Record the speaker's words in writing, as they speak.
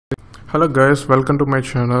Hello guys, welcome to my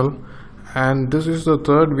channel, and this is the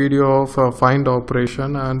third video of find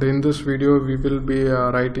operation. And in this video we will be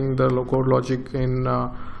writing the code logic in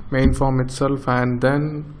main form itself, and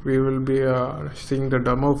then we will be seeing the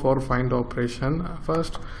demo for find operation.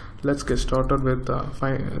 First, let's get started with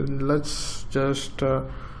let's just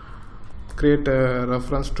create a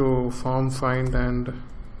reference to form find, and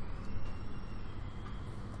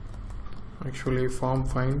actually form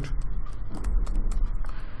find.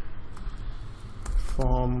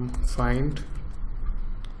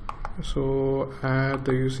 So add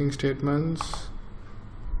the using statements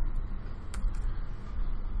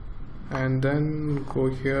and then go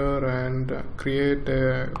here and create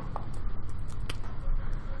a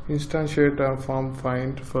instantiate a form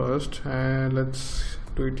find first, and let's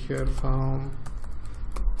do it here. Form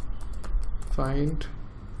find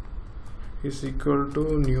is equal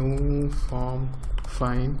to new form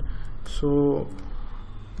find. So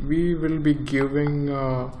we will be giving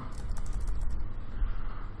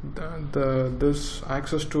this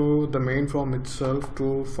access to the main form itself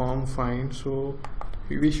to form find. So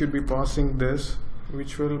we should be passing this,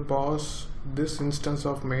 which will pass this instance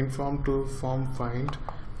of main form to form find,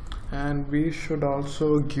 and we should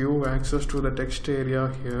also give access to the text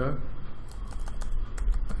area here,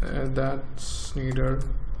 that's needed.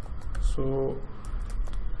 So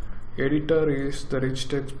editor is the rich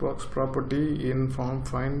text box property in form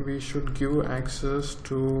find. We should give access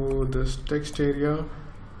to this text area,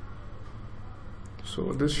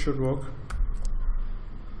 so this should work.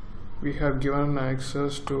 We have given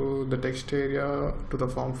access to the text area to the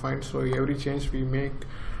form find, so every change we make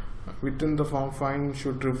within the form find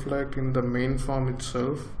should reflect in the main form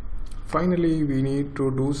itself. Finally, we need to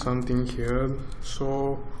do something here,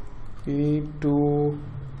 so we need to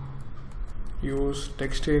use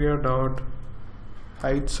text area dot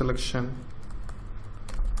height selection.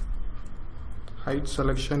 Height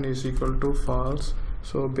selection is equal to false.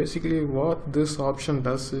 So basically what this option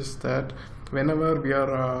does is that whenever we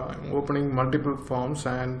are opening multiple forms,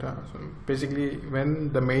 and basically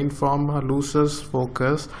when the main form loses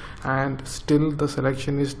focus and still the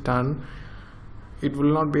selection is done, it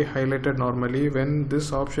will not be highlighted normally. When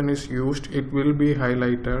this option is used, it will be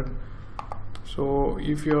highlighted. So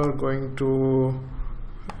if you are going to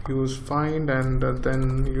use find and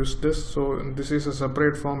then use this, so this is a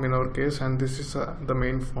separate form in our case, and this is the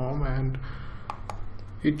main form, and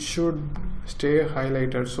it should stay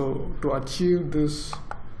highlighted. So to achieve this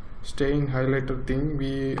staying highlighted thing,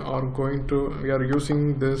 we are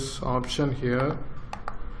using this option here.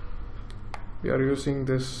 We are using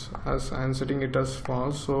this as and setting it as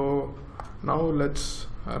false. So now let's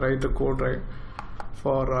write the code right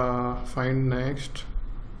for find next.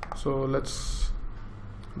 So let's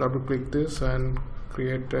double click this and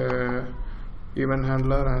create a event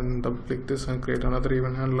handler, and double click this and create another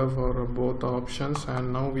event handler for both options,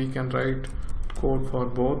 and now we can write code for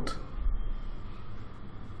both.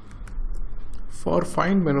 For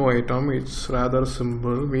find menu item, it's rather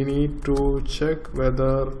simple. We need to check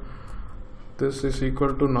whether this is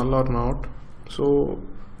equal to null or not. So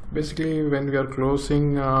basically when we are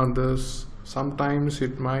closing this, sometimes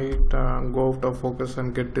it might go out of focus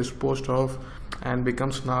and get disposed of and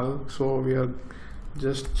becomes null. So we are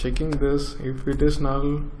just checking this. If it is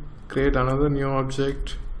null, create another new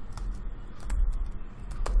object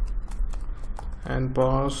and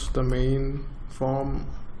pass the main form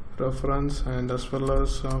reference, and as well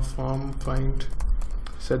as form find.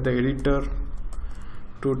 Set the editor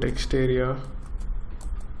to text area,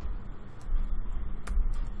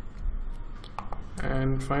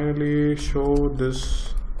 and finally show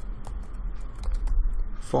this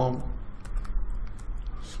form.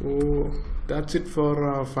 So that's it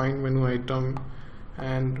for find menu item.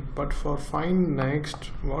 But for find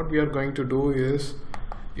next, what we are going to do is,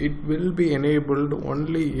 it will be enabled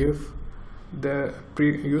only if the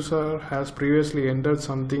user has previously entered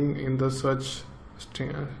something in the search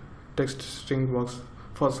text string box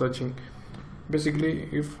for searching. Basically,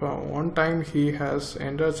 if one time he has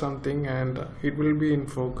entered something and it will be in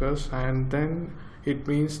focus, and then it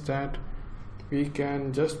means that we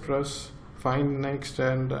can just press find next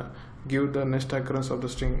and give the next occurrence of the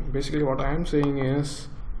string. Basically what I am saying is,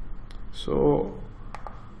 so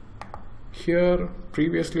here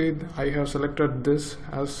previously I have selected this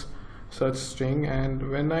as search string, and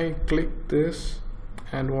when I click this,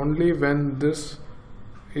 and only when this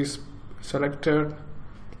is selected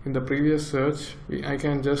in the previous search, I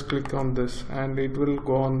can just click on this and it will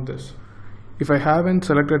go on this. If I haven't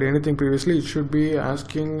selected anything previously, it should be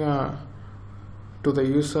asking to the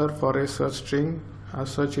user for a search string. As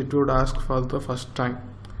such, it would ask for the first time.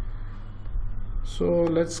 So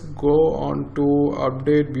let's go on to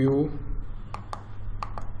update view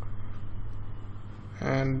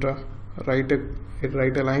and write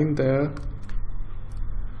a line there.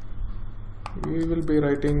 We will be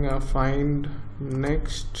writing a find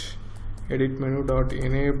next edit menu dot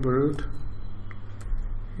enabled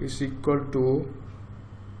is equal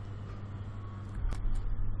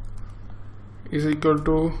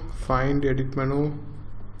to find edit menu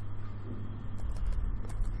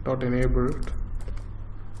dot enabled,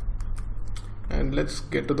 and let's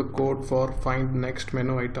get to the code for find next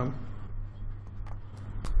menu item.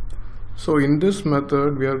 So in this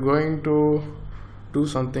method we are going to do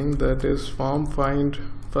something, that is form find.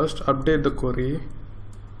 First update the query.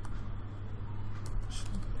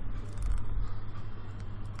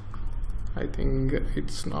 I think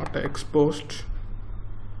it's not exposed,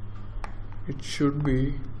 it should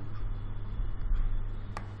be.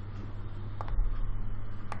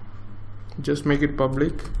 Just make it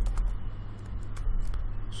public,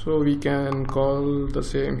 so we can call the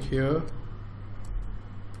same here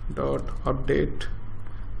dot update.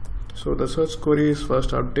 So the search query is first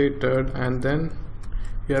updated, and then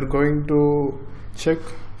we are going to check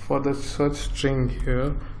for the search string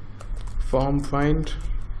here, form find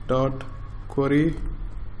dot query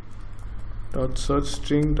dot search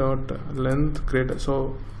string dot length greater.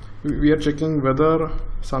 So we are checking whether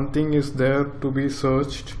something is there to be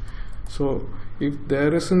searched. So if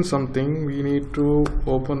there isn't something, we need to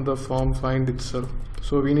open the form find itself.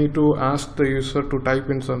 So we need to ask the user to type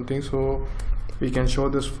in something, so we can show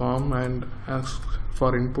this form and ask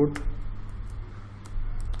for input.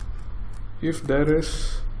 If there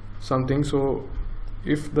is something, so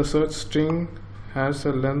if the search string has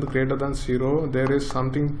a length greater than 0, there is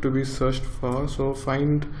something to be searched for. So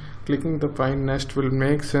clicking the find next will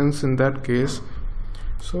make sense in that case.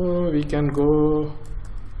 So we can go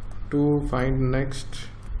to find next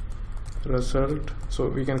result. So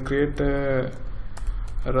we can create a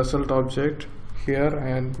result object here,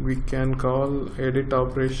 and we can call edit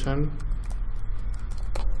operation,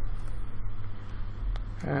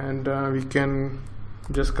 and we can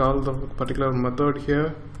just call the particular method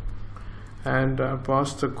here and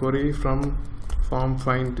pass the query from form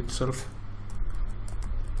find itself.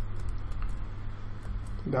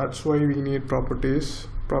 That's why we need properties.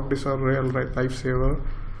 Properties are real lifesaver.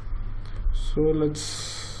 So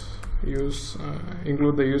let's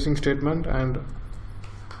include the using statement, and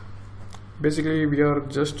basically we are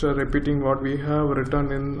just repeating what we have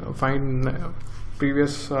written in find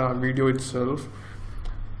previous video itself.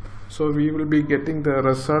 So we will be getting the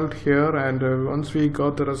result here, and once we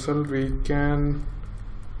got the result, we can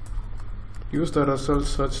use the result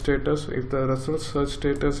search status. If the result search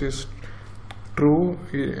status is true,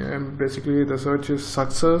 and basically the search is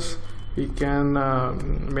success, we can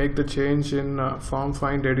make the change in form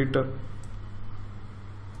find editor.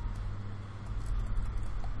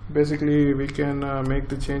 Basically we can make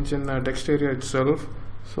the change in text area itself.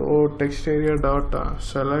 So text area dot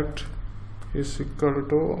select is equal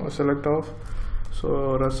to select of,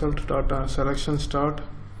 so result dot selection start,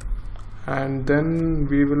 and then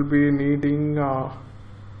we will be needing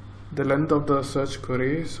the length of the search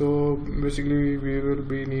query. So basically we will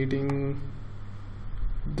be needing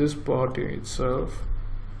this part itself.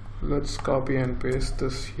 Let's copy and paste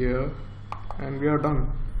this here, and we are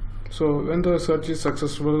done. So when the search is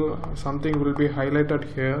successful, something will be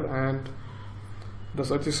highlighted here, and the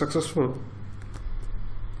search is successful.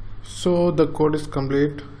 So the code is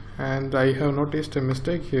complete, and I have noticed a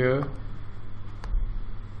mistake here.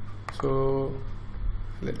 So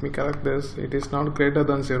let me correct this. It is not greater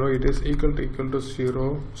than 0, it is equal to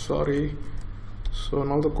 0. Sorry. So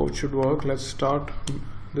now the code should work. Let's start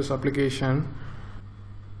this application.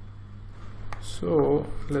 So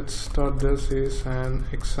let's start. This is an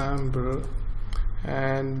example,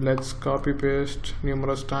 and let's copy paste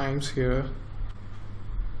numerous times here.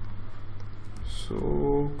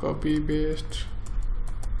 So copy paste,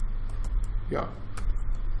 yeah.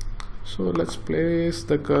 So let's place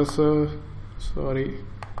the cursor,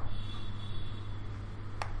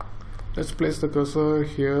 let's place the cursor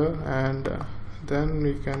here, and then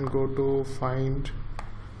we can go to find.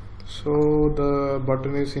 So the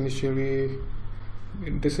button is initially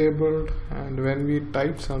disabled, and when we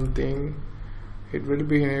type something it will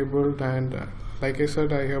be enabled, and like I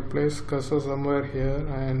said, I have placed cursor somewhere here,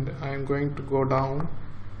 and I am going to go down.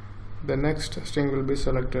 The next string will be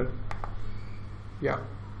selected, yeah.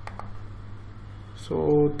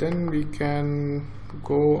 So then we can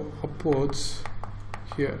go upwards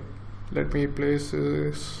here. Let me place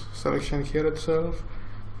this selection here itself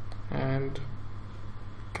and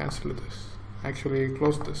cancel this, actually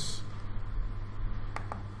close this.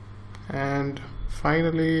 and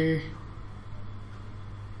finally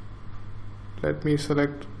let me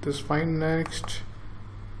select this find next.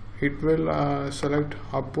 It will select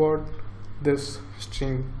upward this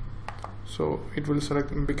string, so it will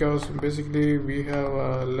select, because basically we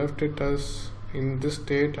have left it as in this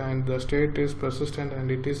state and the state is persistent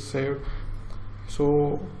and it is saved.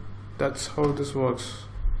 So that's how this works.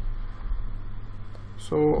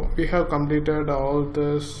 So we have completed all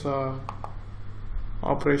this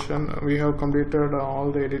operation. We have completed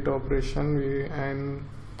all the edit operation, and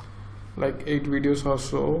like 8 videos or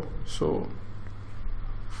so. So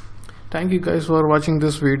thank you guys for watching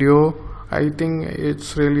this video. I think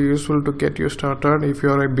it's really useful to get you started if you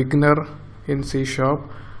are a beginner in C#. So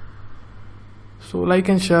like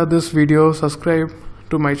and share this video, subscribe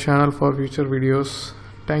to my channel for future videos.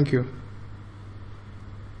 Thank you.